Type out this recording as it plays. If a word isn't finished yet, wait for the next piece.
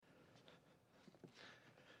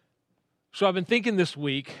So I've been thinking this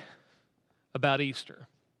week about Easter.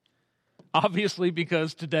 Obviously,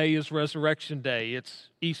 because today is Resurrection Day, it's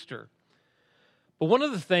Easter. But one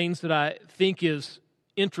of the things that I think is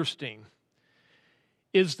interesting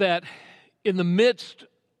is that in the midst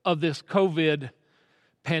of this COVID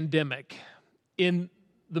pandemic, in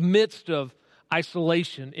the midst of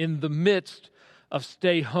isolation, in the midst of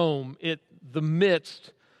stay home, in the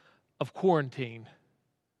midst of quarantine,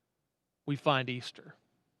 we find Easter.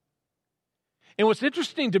 And what's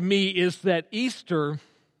interesting to me is that Easter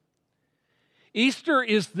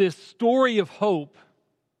is this story of hope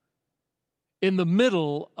in the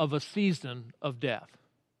middle of a season of death.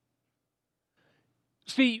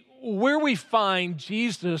 See, where we find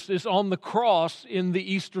Jesus is on the cross in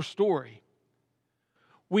the Easter story.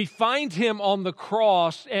 We find him on the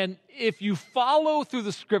cross, and if you follow through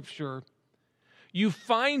the scripture, you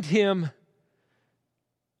find him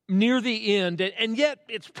near the end, and yet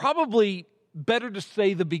it's probably better to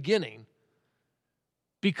say the beginning,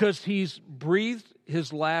 because he's breathed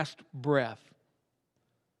his last breath.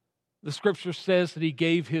 The scripture says that he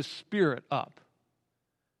gave his spirit up.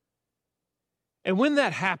 And when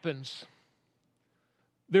that happens,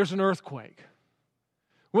 there's an earthquake.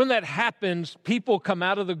 When that happens, people come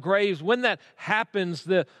out of the graves. When that happens,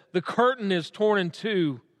 the curtain is torn in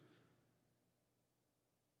two.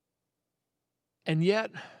 And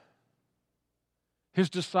yet, his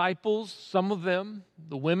disciples, some of them,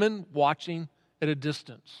 the women, watching at a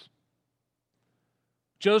distance.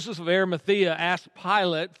 Joseph of Arimathea asked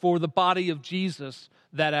Pilate for the body of Jesus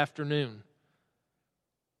that afternoon.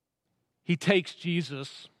 He takes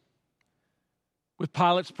Jesus with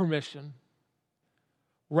Pilate's permission,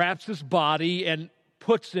 wraps his body, and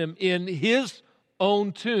puts him in his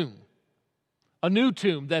own tomb, a new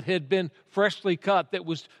tomb that had been freshly cut that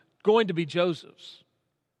was going to be Joseph's.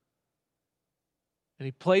 And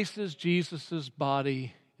he places Jesus'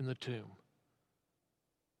 body in the tomb.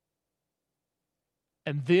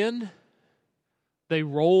 And then they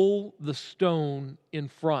roll the stone in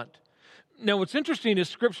front. Now, what's interesting is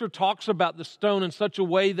Scripture talks about the stone in such a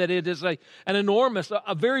way that it is an enormous,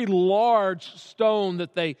 a very large stone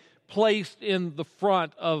that they placed in the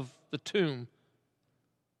front of the tomb.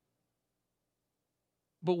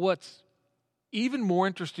 But what's even more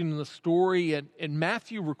interesting in the story, and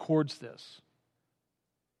Matthew records this,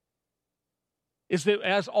 is that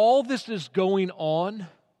as all this is going on,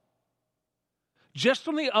 just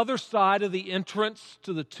on the other side of the entrance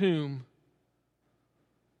to the tomb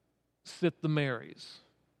sit the Marys.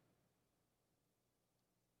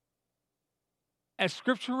 As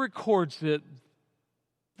Scripture records it,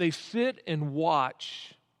 they sit and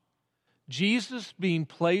watch Jesus being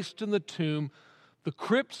placed in the tomb, the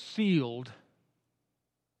crypt sealed,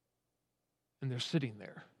 and they're sitting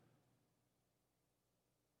there.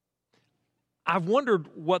 I've wondered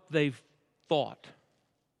what they've thought.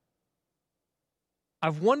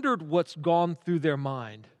 I've wondered what's gone through their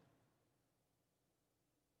mind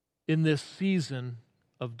in this season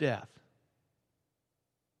of death.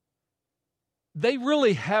 They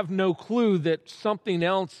really have no clue that something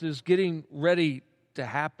else is getting ready to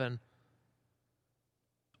happen.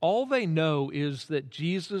 All they know is that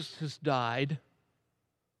Jesus has died.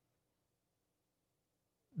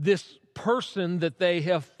 This person that they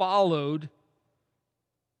have followed,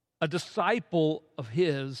 a disciple of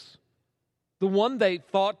his, the one they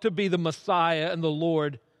thought to be the Messiah and the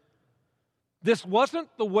Lord, this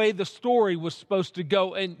wasn't the way the story was supposed to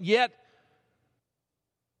go, and yet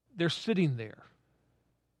they're sitting there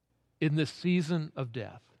in this season of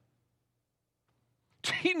death.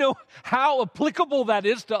 Do you know how applicable that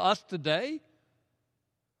is to us today?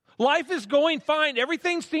 Life is going fine.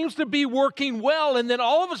 Everything seems to be working well, and then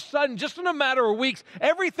all of a sudden, just in a matter of weeks,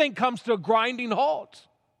 everything comes to a grinding halt.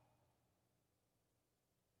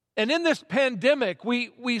 And in this pandemic,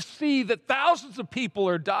 we see that thousands of people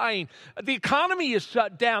are dying. The economy is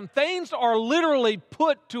shut down. Things are literally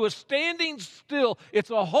put to a standing still. It's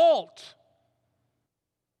a halt.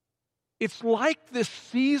 It's like this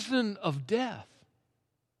season of death.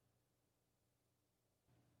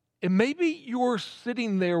 And maybe you're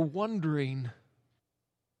sitting there wondering,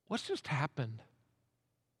 what's just happened?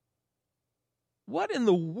 What in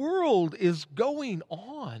the world is going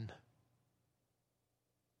on?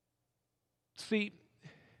 See,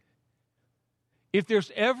 if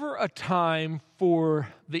there's ever a time for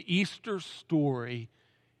the Easter story,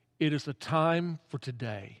 it is a time for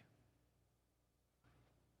today.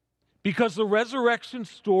 Because the resurrection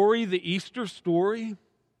story, the Easter story,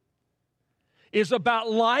 is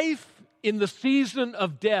about life in the season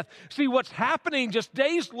of death. See, what's happening just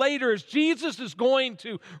days later is Jesus is going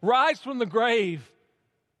to rise from the grave.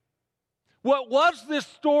 What was this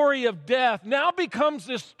story of death now becomes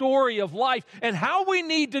this story of life, and how we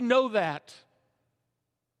need to know that.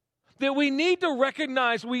 That we need to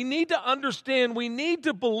recognize, we need to understand, we need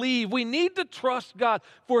to believe, we need to trust God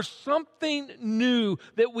for something new,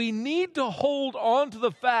 that we need to hold on to the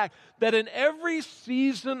fact that in every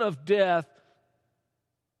season of death,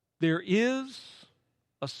 there is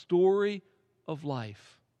a story of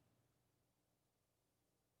life.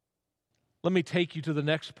 Let me take you to the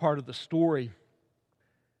next part of the story.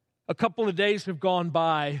 A couple of days have gone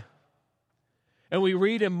by, and we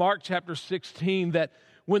read in Mark chapter 16 that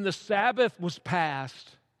when the Sabbath was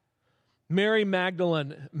passed, Mary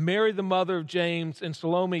Magdalene, Mary the mother of James, and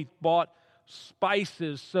Salome bought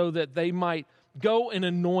spices so that they might go and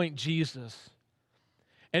anoint Jesus.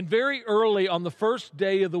 And very early on the first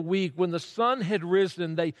day of the week, when the sun had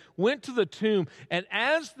risen, they went to the tomb. And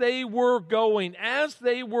as they were going, as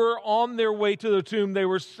they were on their way to the tomb, they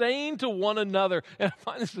were saying to one another, and I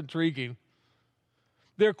find this intriguing,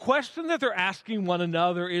 their question that they're asking one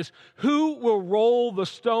another is, who will roll the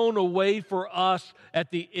stone away for us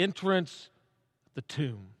at the entrance of the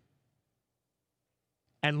tomb?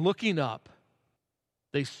 And looking up,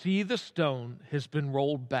 they see the stone has been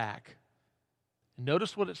rolled back. And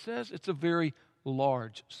notice what it says. It's a very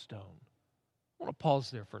large stone. I want to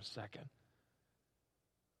pause there for a second,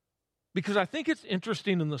 because I think it's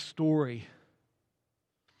interesting in the story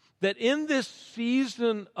that in this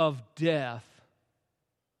season of death,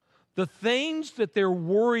 the things that they're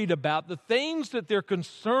worried about, the things that they're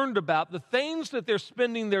concerned about, the things that they're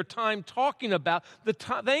spending their time talking about, the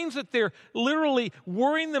things that they're literally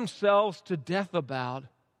worrying themselves to death about,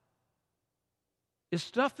 is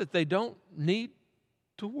stuff that they don't need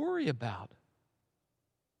to worry about.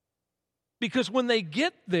 Because when they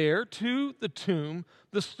get there to the tomb,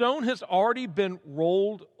 the stone has already been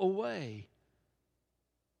rolled away.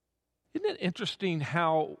 Isn't it interesting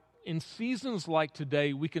how in seasons like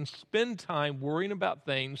today, we can spend time worrying about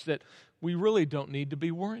things that we really don't need to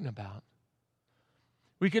be worrying about?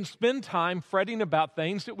 We can spend time fretting about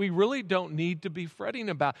things that we really don't need to be fretting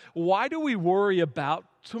about. Why do we worry about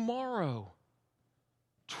tomorrow?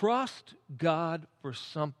 Trust God for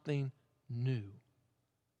something new.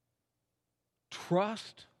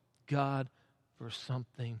 Trust God for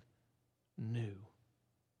something new.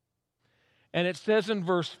 And it says in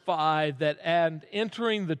verse 5 that, and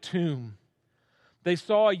entering the tomb, they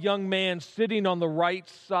saw a young man sitting on the right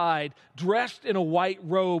side, dressed in a white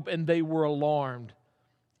robe, and they were alarmed.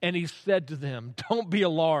 And he said to them, don't be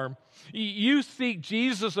alarmed. You seek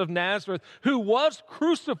Jesus of Nazareth, who was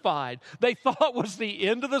crucified. They thought was the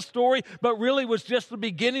end of the story, but really was just the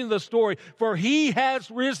beginning of the story. For he has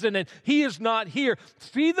risen, and he is not here.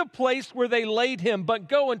 See the place where they laid him, but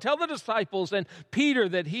go and tell the disciples and Peter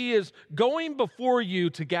that he is going before you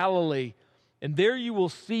to Galilee. And there you will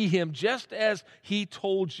see him, just as he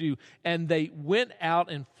told you. And they went out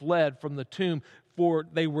and fled from the tomb, for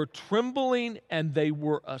they were trembling and they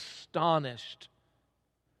were astonished.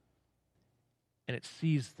 And it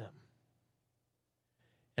seized them.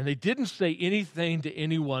 And they didn't say anything to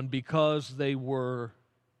anyone because they were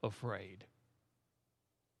afraid.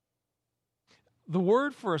 The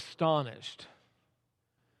word for astonished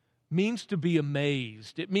means to be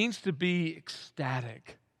amazed. It means to be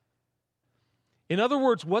ecstatic. In other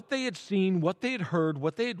words, what they had seen, what they had heard,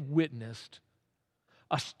 what they had witnessed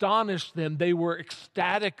astonished them. They were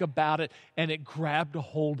ecstatic about it, and it grabbed a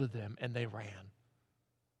hold of them, and they ran.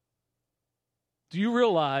 Do you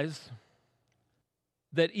realize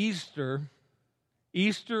that Easter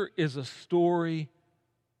is a story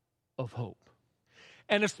of hope?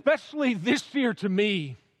 And especially this year to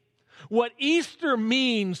me, what Easter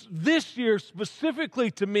means this year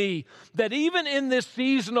specifically to me, that even in this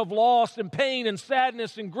season of loss and pain and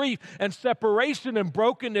sadness and grief and separation and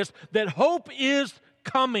brokenness, that hope is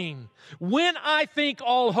coming. When I think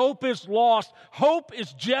all hope is lost, hope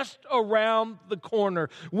is just around the corner.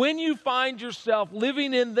 When you find yourself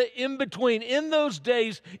living in the in-between, in those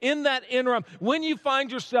days, in that interim, when you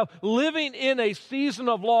find yourself living in a season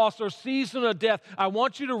of loss or season of death, I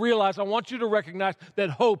want you to realize, I want you to recognize that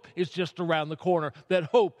hope is just around the corner, that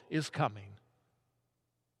hope is coming.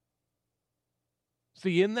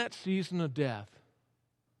 See, in that season of death,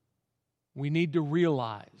 we need to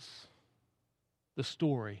realize the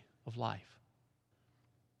story of life.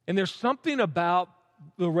 And there's something about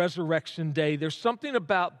the resurrection day, there's something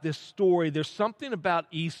about this story, there's something about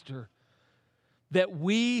Easter that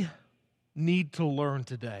we need to learn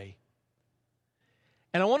today.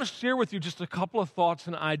 And I want to share with you just a couple of thoughts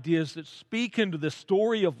and ideas that speak into the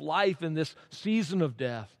story of life in this season of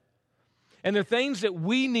death. And they're things that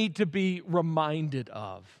we need to be reminded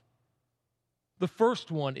of. The first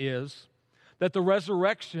one is that the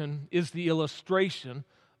resurrection is the illustration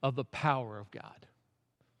of the power of God.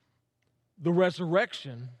 The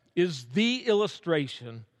resurrection is the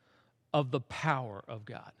illustration of the power of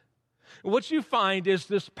God. What you find is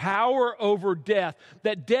this power over death,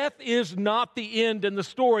 that death is not the end in the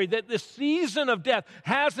story, that the season of death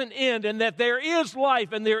has an end, and that there is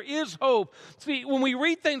life and there is hope. See, when we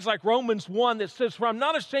read things like Romans 1 that says, "For I'm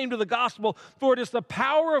not ashamed of the gospel, for it is the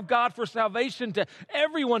power of God for salvation to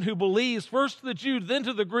everyone who believes, first to the Jew, then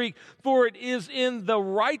to the Greek, for it is in the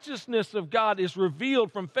righteousness of God is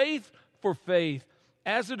revealed from faith for faith.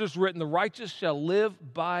 As it is written, the righteous shall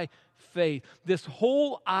live by faith." This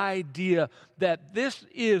whole idea that this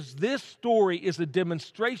story is a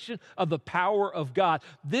demonstration of the power of God.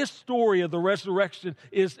 This story of the resurrection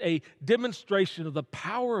is a demonstration of the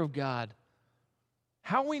power of God.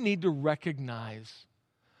 How we need to recognize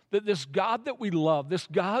that this God that we love, this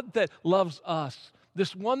God that loves us,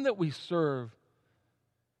 this one that we serve,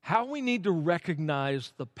 how we need to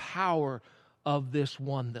recognize the power of this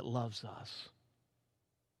one that loves us.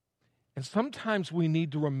 And sometimes we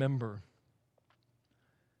need to remember.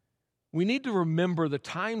 We need to remember the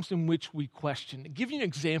times in which we question. To give you an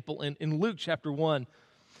example, in Luke chapter 1,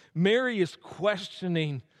 Mary is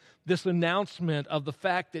questioning this announcement of the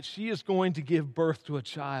fact that she is going to give birth to a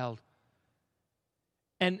child.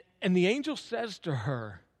 And the angel says to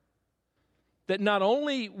her that not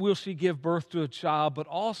only will she give birth to a child, but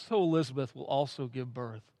also Elizabeth will also give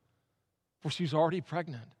birth, for she's already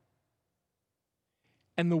pregnant.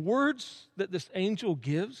 And the words that this angel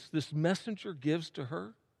gives, this messenger gives to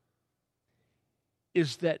her,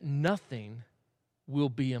 is that nothing will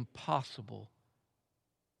be impossible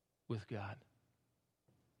with God.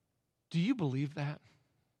 Do you believe that?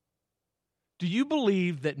 Do you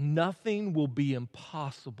believe that nothing will be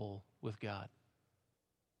impossible with God?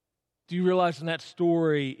 Do you realize in that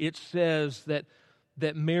story it says that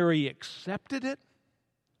Mary accepted it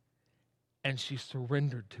and she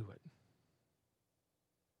surrendered to it?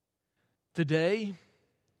 Today,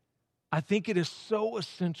 I think it is so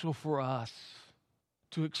essential for us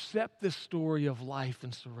to accept this story of life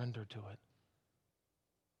and surrender to it.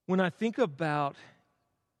 When I think about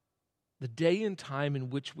the day and time in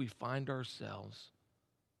which we find ourselves,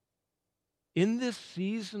 in this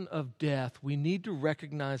season of death, we need to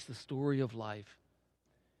recognize the story of life.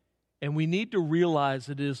 And we need to realize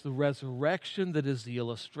it is the resurrection that is the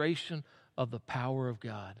illustration of the power of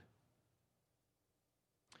God.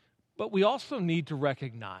 But we also need to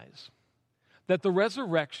recognize that the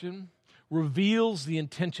resurrection reveals the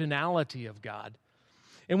intentionality of God.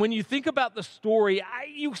 And when you think about the story,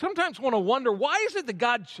 you sometimes want to wonder, why is it that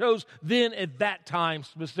God chose then at that time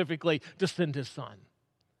specifically to send his son?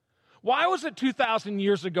 Why was it 2,000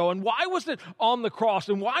 years ago? And why was it on the cross?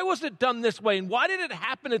 And why was it done this way? And why did it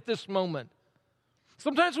happen at this moment?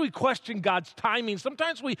 Sometimes we question God's timing.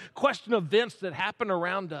 Sometimes we question events that happen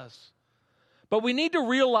around us. But we need to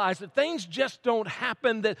realize that things just don't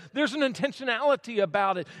happen, that there's an intentionality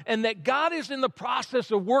about it, and that God is in the process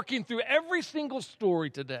of working through every single story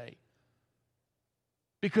today.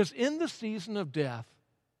 Because in the season of death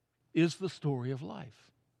is the story of life.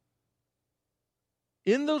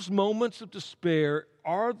 In those moments of despair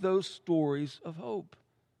are those stories of hope.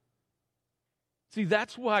 See,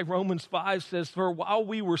 that's why Romans 5 says, "For while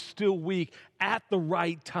we were still weak, at the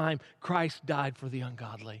right time, Christ died for the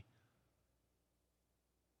ungodly."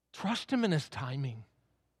 Trust him in his timing.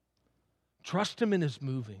 Trust him in his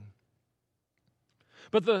moving.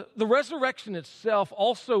 But the resurrection itself,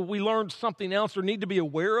 also we learned something else, or need to be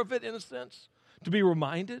aware of it in a sense, to be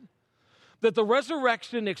reminded, that the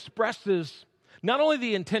resurrection expresses not only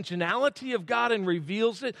the intentionality of God and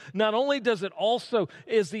reveals it, not only does it also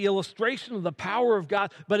is the illustration of the power of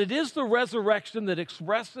God, but it is the resurrection that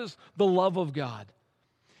expresses the love of God.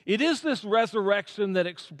 It is this resurrection that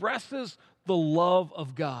expresses the love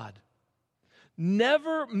of God.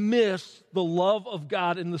 Never miss the love of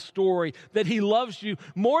God in the story, that he loves you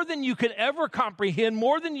more than you could ever comprehend,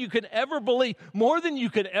 more than you could ever believe, more than you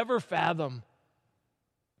could ever fathom.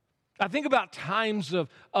 I think about times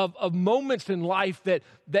of moments in life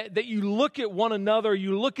that you look at one another,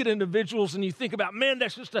 you look at individuals and you think about, man,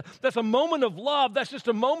 that's a moment of love, that's just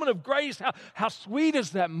a moment of grace. How sweet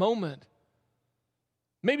is that moment?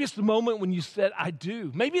 Maybe it's the moment when you said, "I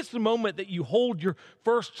do." Maybe it's the moment that you hold your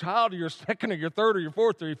first child or your second or your third or your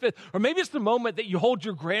fourth or your fifth. Or maybe it's the moment that you hold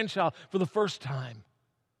your grandchild for the first time.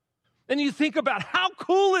 And you think about, how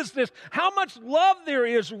cool is this? How much love there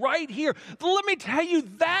is right here. Let me tell you,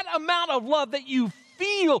 that amount of love that you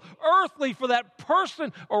feel earthly for that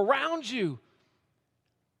person around you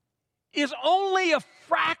is only a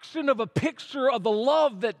fraction of a picture of the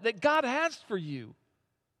love that God has for you.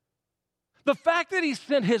 The fact that he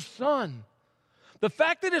sent his son, the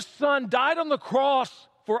fact that his son died on the cross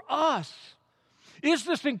for us, is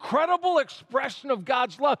this incredible expression of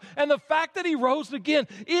God's love. And the fact that he rose again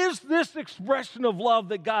is this expression of love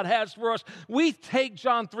that God has for us. We take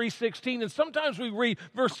John 3:16, and sometimes we read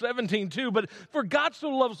verse 17 too, but for God so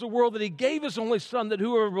loves the world that he gave his only son, that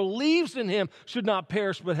whoever believes in him should not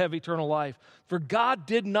perish but have eternal life. For God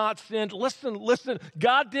did not send, listen,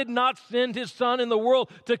 God did not send his son in the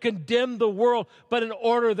world to condemn the world, but in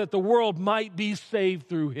order that the world might be saved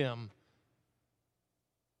through him.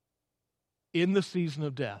 In the season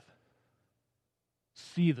of death,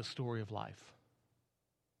 see the story of life.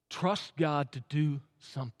 Trust God to do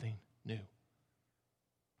something new.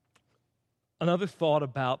 Another thought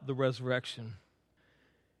about the resurrection,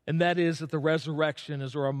 and that is that the resurrection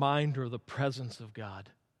is a reminder of the presence of God.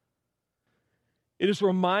 It is a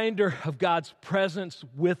reminder of God's presence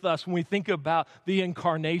with us. When we think about the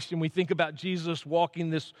incarnation, we think about Jesus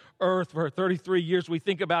walking this earth for 33 years. We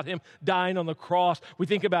think about him dying on the cross. We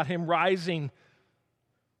think about him rising.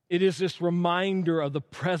 It is this reminder of the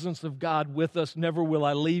presence of God with us. Never will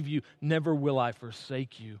I leave you. Never will I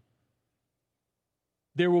forsake you.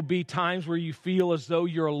 There will be times where you feel as though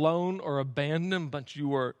you're alone or abandoned, but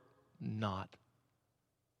you are not.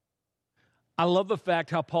 I love the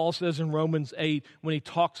fact how Paul says in Romans 8, when he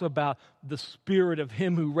talks about the spirit of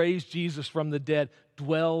him who raised Jesus from the dead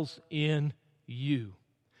dwells in you.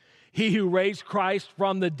 He who raised Christ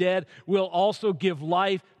from the dead will also give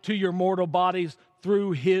life to your mortal bodies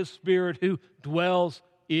through his spirit who dwells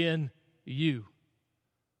in you.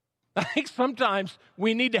 I think sometimes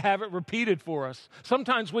we need to have it repeated for us.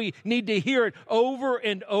 Sometimes we need to hear it over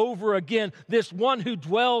and over again. This one who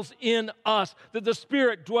dwells in us, that the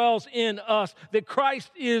Spirit dwells in us, that Christ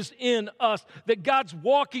is in us, that God's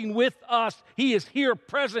walking with us. He is here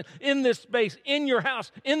present in this space, in your house,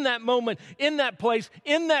 in that moment, in that place,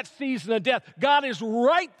 in that season of death. God is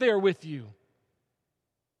right there with you.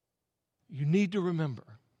 You need to remember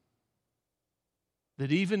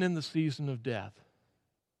that even in the season of death,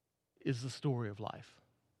 is the story of life.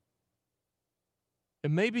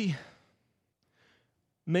 And maybe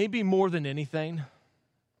more than anything,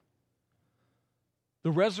 the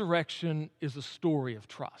resurrection is a story of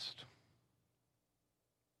trust.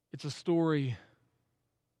 It's a story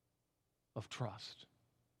of trust.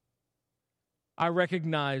 I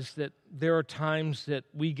recognize that there are times that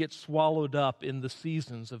we get swallowed up in the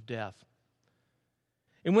seasons of death.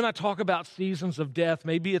 And when I talk about seasons of death,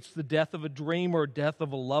 maybe it's the death of a dream or death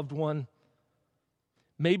of a loved one.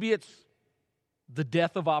 Maybe it's the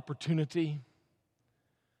death of opportunity.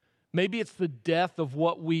 Maybe it's the death of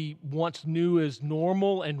what we once knew as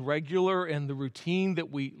normal and regular and the routine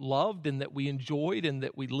that we loved and that we enjoyed and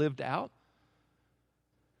that we lived out.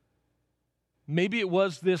 Maybe it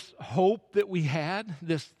was this hope that we had,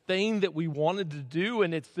 this thing that we wanted to do,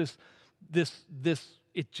 and it's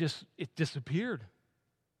it disappeared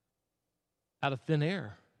out of thin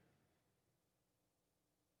air.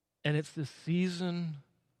 And it's the season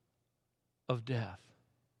of death.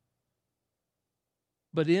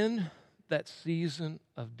 But in that season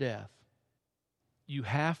of death, you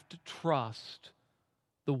have to trust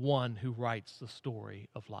the one who writes the story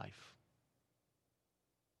of life.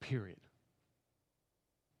 Period.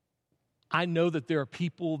 I know that there are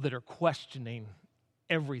people that are questioning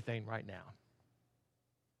everything right now.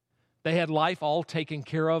 They had life all taken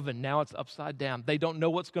care of, and now it's upside down. They don't know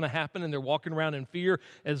what's going to happen, and they're walking around in fear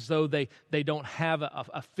as though they don't have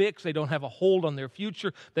a fix. They don't have a hold on their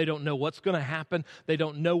future. They don't know what's going to happen. They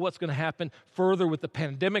don't know what's going to happen further with the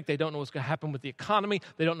pandemic. They don't know what's going to happen with the economy.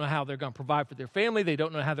 They don't know how they're going to provide for their family. They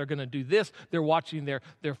don't know how they're going to do this. They're watching their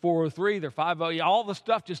 403, their 50, all the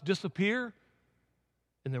stuff just disappear,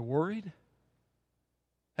 and they're worried.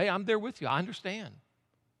 Hey, I'm there with you. I understand.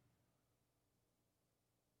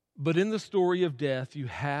 But in the story of death, you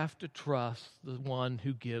have to trust the one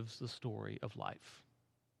who gives the story of life.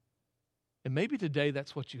 And maybe today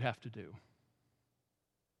that's what you have to do.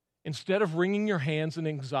 Instead of wringing your hands in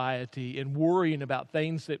anxiety and worrying about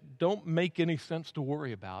things that don't make any sense to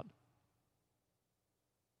worry about,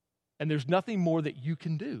 and there's nothing more that you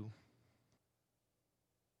can do,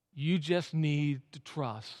 you just need to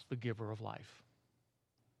trust the giver of life.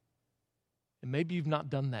 And maybe you've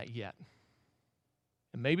not done that yet.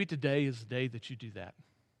 And maybe today is the day that you do that.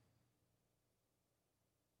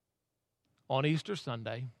 On Easter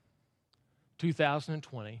Sunday,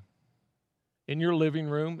 2020, in your living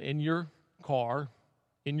room, in your car,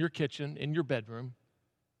 in your kitchen, in your bedroom,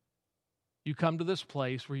 you come to this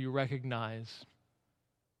place where you recognize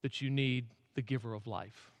that you need the giver of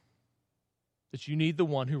life, that you need the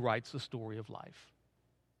one who writes the story of life.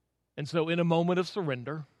 And so in a moment of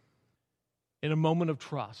surrender, in a moment of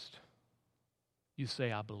trust, you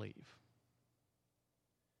say, I believe.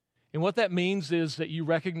 And what that means is that you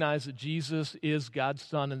recognize that Jesus is God's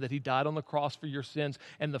Son and that he died on the cross for your sins.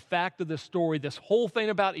 And the fact of this story, this whole thing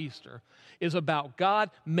about Easter, is about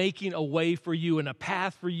God making a way for you and a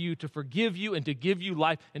path for you to forgive you and to give you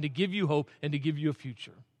life and to give you hope and to give you a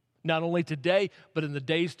future. Not only today, but in the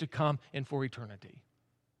days to come and for eternity.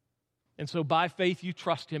 And so by faith, you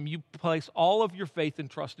trust him. You place all of your faith and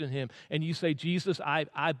trust in him. And you say, Jesus,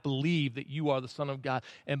 I believe that you are the Son of God.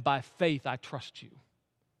 And by faith, I trust you.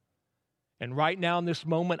 And right now in this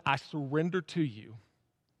moment, I surrender to you.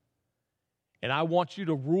 And I want you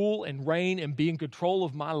to rule and reign and be in control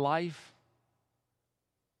of my life.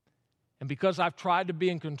 And because I've tried to be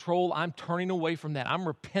in control, I'm turning away from that. I'm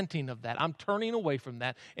repenting of that. I'm turning away from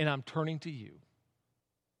that, and I'm turning to you.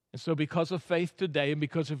 And so because of faith today and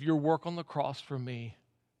because of your work on the cross for me,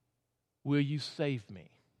 will you save me?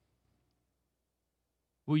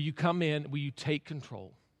 Will you come in? Will you take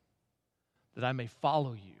control that I may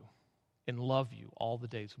follow you and love you all the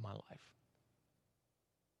days of my life?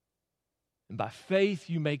 And by faith,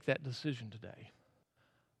 you make that decision today.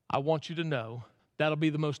 I want you to know that'll be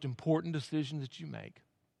the most important decision that you make.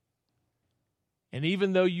 And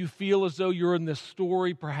even though you feel as though you're in this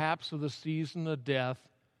story, perhaps, of the season of death,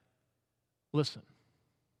 listen,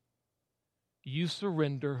 you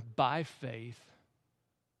surrender by faith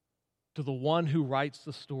to the one who writes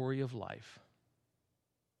the story of life.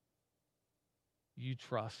 You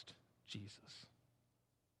trust Jesus.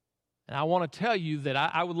 And I want to tell you that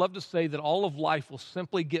I would love to say that all of life will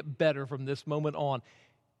simply get better from this moment on.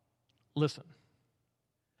 Listen,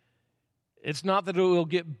 it's not that it will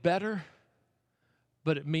get better,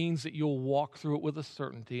 but it means that you'll walk through it with a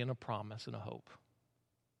certainty and a promise and a hope.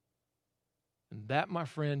 And that, my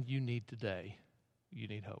friend, you need today. You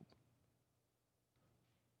need hope.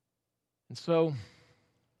 And so,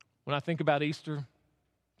 when I think about Easter,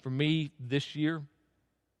 for me this year,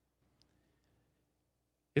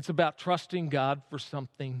 it's about trusting God for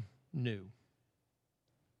something new.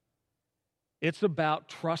 It's about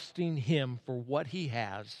trusting him for what he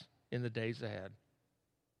has in the days ahead.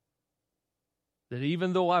 That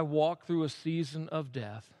even though I walk through a season of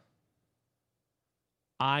death,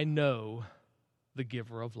 I know the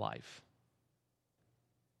giver of life.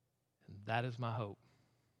 And that is my hope.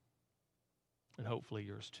 And hopefully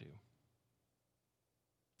yours too.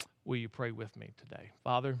 Will you pray with me today?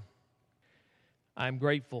 Father, I'm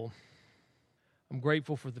grateful. I'm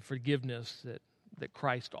grateful for the forgiveness that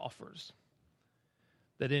Christ offers.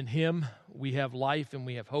 That in him we have life and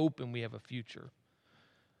we have hope and we have a future.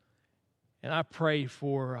 And I pray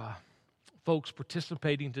for folks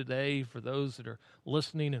participating today, for those that are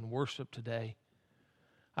listening in worship today.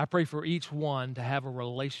 I pray for each one to have a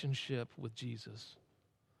relationship with Jesus.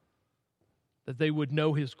 That they would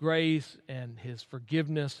know his grace and his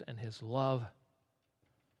forgiveness and his love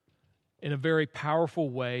in a very powerful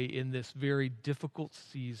way in this very difficult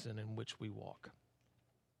season in which we walk.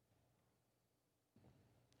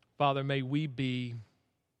 Father, may we be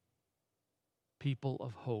people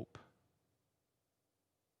of hope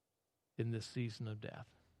in this season of death,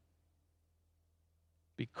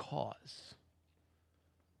 because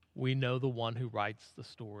we know the one who writes the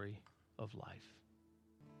story of life.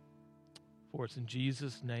 For it's in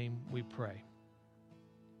Jesus' name we pray.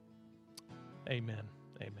 Amen.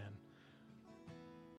 Amen.